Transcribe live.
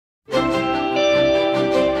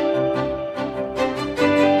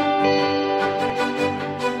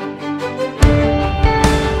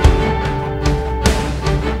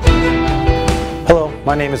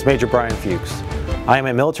My name is Major Brian Fuchs. I am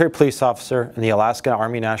a military police officer in the Alaska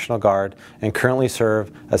Army National Guard and currently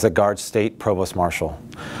serve as the Guard's State Provost Marshal.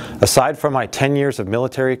 Aside from my 10 years of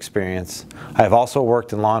military experience, I have also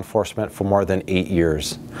worked in law enforcement for more than 8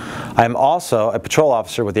 years. I am also a patrol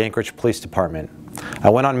officer with the Anchorage Police Department. I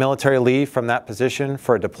went on military leave from that position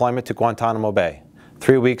for a deployment to Guantanamo Bay.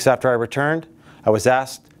 3 weeks after I returned, I was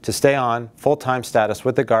asked to stay on full-time status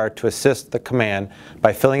with the Guard to assist the command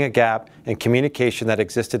by filling a gap in communication that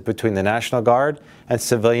existed between the National Guard and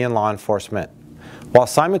civilian law enforcement, while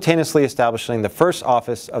simultaneously establishing the first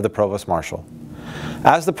office of the Provost Marshal.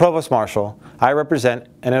 As the Provost Marshal, I represent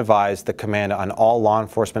and advise the command on all law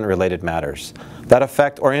enforcement related matters that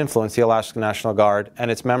affect or influence the Alaska National Guard and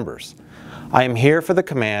its members. I am here for the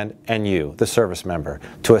command and you, the service member,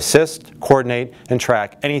 to assist, coordinate, and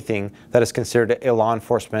track anything that is considered a law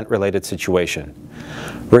enforcement related situation.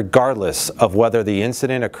 Regardless of whether the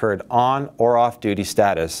incident occurred on or off duty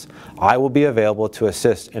status, I will be available to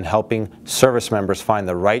assist in helping service members find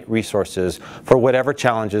the right resources for whatever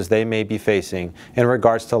challenges they may be facing in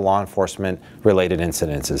regards to law enforcement related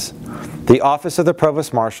incidences. The Office of the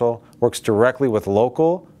Provost Marshal works directly with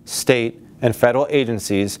local, state, and federal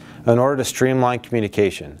agencies in order to streamline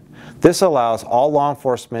communication. This allows all law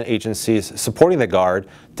enforcement agencies supporting the Guard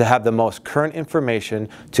to have the most current information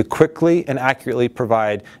to quickly and accurately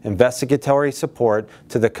provide investigatory support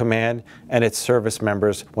to the command and its service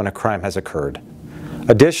members when a crime has occurred.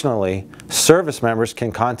 Additionally, service members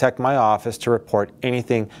can contact my office to report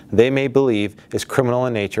anything they may believe is criminal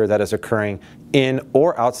in nature that is occurring in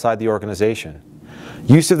or outside the organization.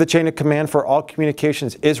 Use of the chain of command for all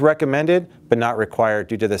communications is recommended, but not required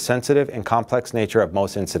due to the sensitive and complex nature of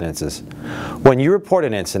most incidences. When you report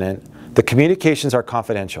an incident, the communications are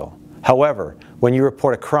confidential. However, when you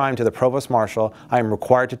report a crime to the Provost Marshal, I am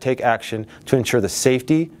required to take action to ensure the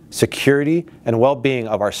safety, security, and well-being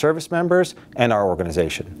of our service members and our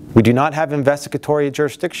organization. We do not have investigatory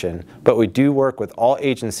jurisdiction, but we do work with all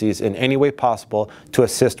agencies in any way possible to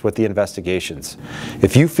assist with the investigations.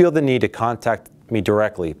 If you feel the need to contact me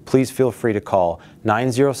directly, please feel free to call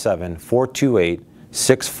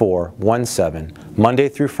 907-428-6417 Monday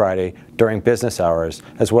through Friday during business hours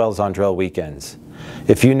as well as on drill weekends.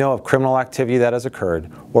 If you know of criminal activity that has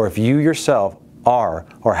occurred, or if you yourself are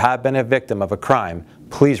or have been a victim of a crime,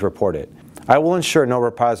 please report it. I will ensure no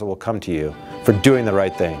reprisal will come to you for doing the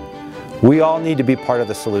right thing. We all need to be part of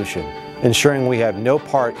the solution, ensuring we have no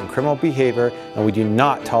part in criminal behavior and we do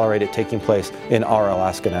not tolerate it taking place in our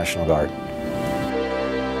Alaska National Guard.